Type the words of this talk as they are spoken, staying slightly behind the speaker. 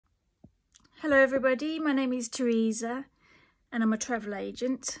Hello everybody, my name is Teresa and I'm a travel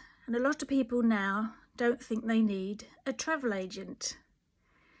agent, and a lot of people now don't think they need a travel agent,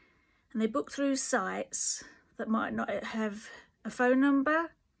 and they book through sites that might not have a phone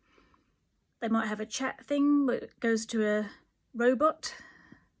number. They might have a chat thing that goes to a robot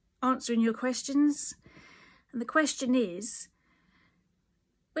answering your questions, and the question is,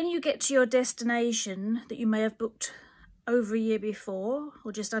 when you get to your destination that you may have booked over a year before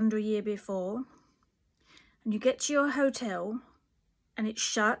or just under a year before, and you get to your hotel and it's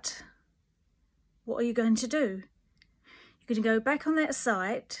shut, what are you going to do? You're going to go back on that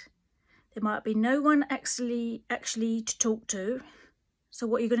site. There might be no one actually to talk to. So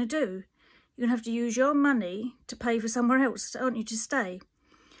what are you going to do? You're going to have to use your money to pay for somewhere else, aren't you, to stay?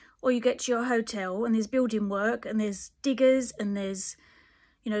 Or you get to your hotel and there's building work and there's diggers and there's,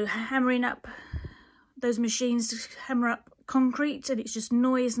 hammering up those machines to hammer up concrete, and it's just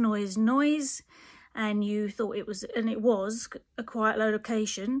noise, and you thought it was, and it was, a quiet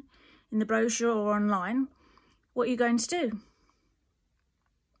location in the brochure or online. What are you going to do?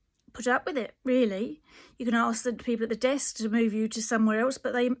 Put up with it, really. You can ask the people at the desk to move you to somewhere else,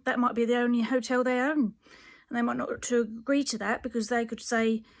 but that might be the only hotel they own, and they might not to agree to that, because they could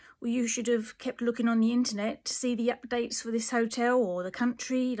say, well, you should have kept looking on the internet to see the updates for this hotel or the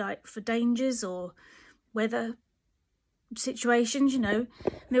country, like for dangers or weather situations, and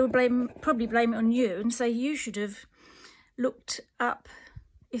they would probably blame it on you and say you should have looked up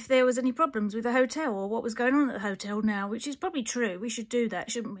if there was any problems with the hotel or what was going on at the hotel now, which is probably true. We should do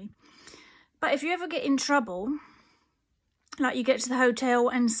that, shouldn't we? But if you ever get in trouble, like you get to the hotel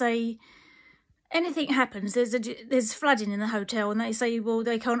and say anything happens, there's flooding in the hotel, and they say, well,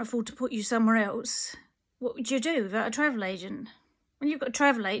 they can't afford to put you somewhere else, what would you do without a travel agent? When you've got a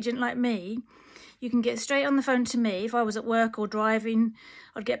travel agent like me, you can get straight on the phone to me. If I was at work or driving,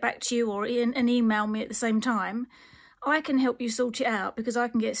 I'd get back to you, or and email me at the same time. I can help you sort it out, because I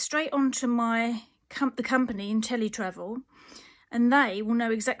can get straight onto the company in teletravel, and they will know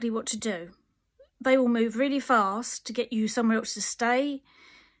exactly what to do. They will move really fast to get you somewhere else to stay.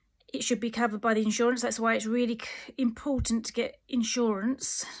 It should be covered by the insurance. That's why it's really important to get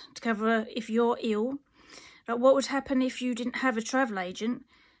insurance to cover if you're ill. Like, what would happen if you didn't have a travel agent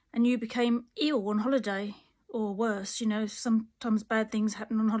and you became ill on holiday, or worse? Sometimes bad things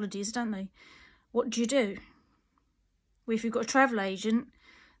happen on holidays, don't they? What do you do? Well, if you've got a travel agent,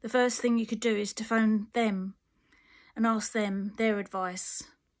 the first thing you could do is to phone them and ask them their advice.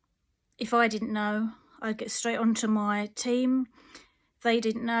 If I didn't know, I'd get straight onto my team. If they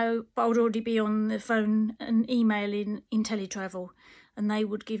didn't know, but I would already be on the phone and emailing in teletravel, and they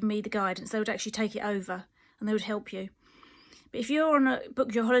would give me the guidance. They would actually take it over and they would help you. But if you're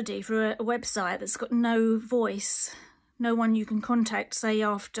book your holiday for a website that's got no voice, no one you can contact, say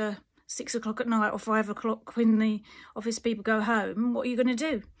after 6 o'clock at night or 5 o'clock when the office people go home, what are you going to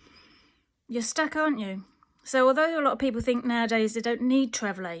do? You're stuck, aren't you? So although a lot of people think nowadays they don't need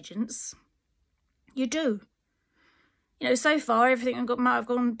travel agents, you do. So far everything might have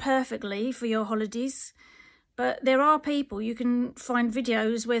gone perfectly for your holidays, but there are people, you can find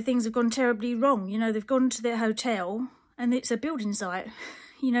videos where things have gone terribly wrong. They've gone to their hotel and it's a building site,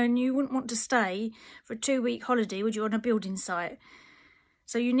 and you wouldn't want to stay for a 2-week holiday, would you, on a building site?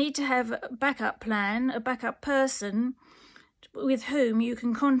 So you need to have a backup plan, a backup person with whom you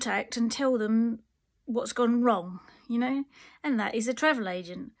can contact and tell them what's gone wrong, and that is a travel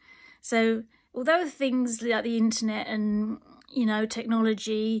agent. So although things like the internet and,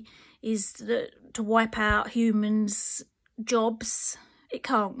 technology is to wipe out humans' jobs, it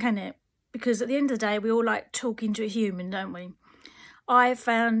can't, can it? Because at the end of the day, we all like talking to a human, don't we? I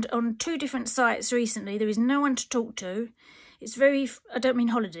found on 2 different sites recently, there is no one to talk to. It's I don't mean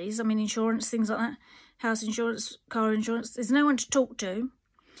holidays, I mean insurance, things like that. House insurance, car insurance. There's no one to talk to.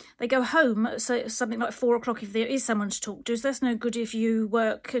 They go home at something like 4 o'clock if there is someone to talk to. So that's no good if you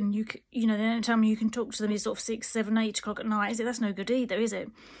work and the only time you can talk to them is sort of 6, 7, 8 o'clock at night, is it? That's no good either, is it?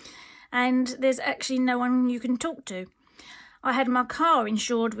 And there's actually no one you can talk to. I had my car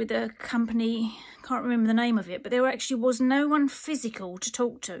insured with a company, can't remember the name of it, but there actually was no one physical to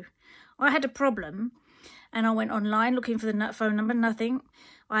talk to. I had a problem and I went online looking for the phone number, nothing.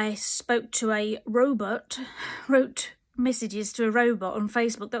 I spoke to a robot, wrote messages to a robot on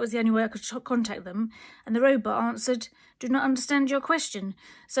Facebook. That was the only way I could contact them, and the robot answered, "Do not understand your question."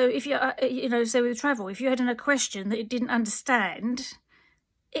 So if you so with travel, if you had a question that it didn't understand,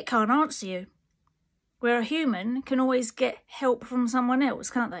 it can't answer you. Where a human can always get help from someone else,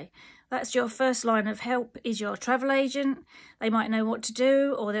 can't they? That's your first line of help, is your travel agent. They might know what to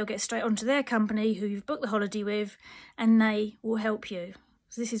do, or they'll get straight onto their company who you've booked the holiday with, and they will help you.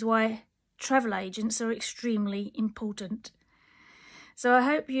 So this is why travel agents are extremely important. So I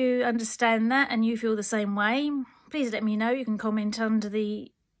hope you understand that and you feel the same way. Please let me know. You can comment under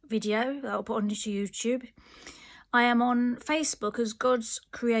the video that I'll put onto YouTube. I am on Facebook as God's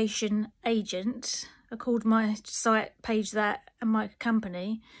Creation Agent. I called my site page that and my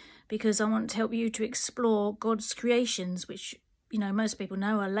company because I want to help you to explore God's creations, which, you know, most people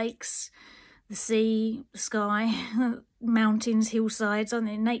know are lakes, the sea, the sky, mountains, hillsides, aren't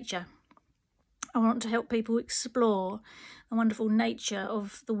they? Nature. I want to help people explore the wonderful nature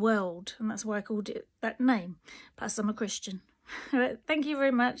of the world, and that's why I called it that name. Plus, I'm a Christian. All right, thank you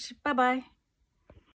very much. Bye-bye.